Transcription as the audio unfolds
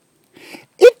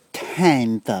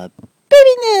time for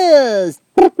baby news.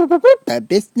 The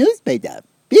best news by the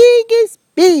biggest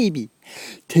baby.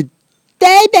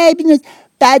 Today, baby news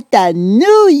about the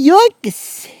New York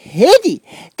City.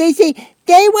 They say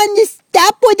they want to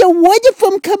stop all the water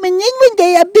from coming in when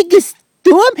they have a big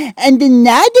storm, and then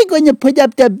now they're going to put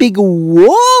up the big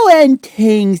wall and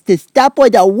things to stop all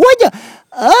the water.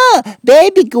 Oh,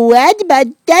 baby, glad about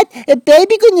that. If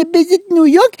baby gonna visit New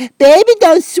York, baby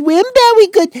don't swim very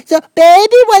good. So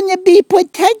baby wanna be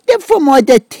protected from all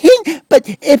the thing. But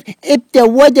if the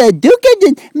water do get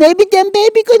in, maybe then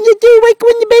baby gonna do like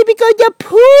when the baby go to the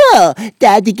pool.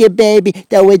 Daddy give baby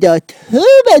the with the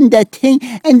tube and the thing,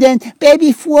 and then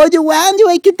baby float around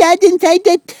like that inside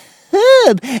the tube.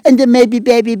 And then maybe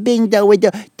baby bring the with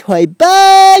the toy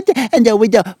boat, and then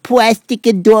with the plastic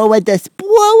door with the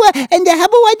spoiler, and they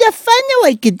have a lot of fun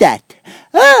like that.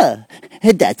 Oh,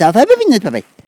 that's all for everything. Bye-bye.